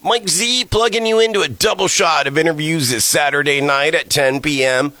Mike Z plugging you into a double shot of interviews this Saturday night at 10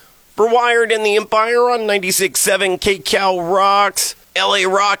 p.m. for Wired and the Empire on 96.7 KCal Rocks. LA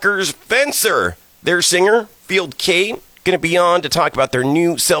Rockers Fencer, their singer, Field Kate, going to be on to talk about their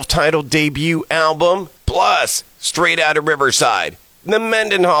new self-titled debut album. Plus, straight out of Riverside, the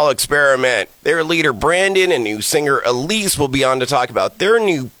Mendenhall Experiment. Their leader Brandon and new singer Elise will be on to talk about their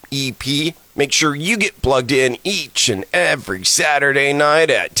new EP. Make sure you get plugged in each and every Saturday night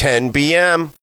at 10 p.m.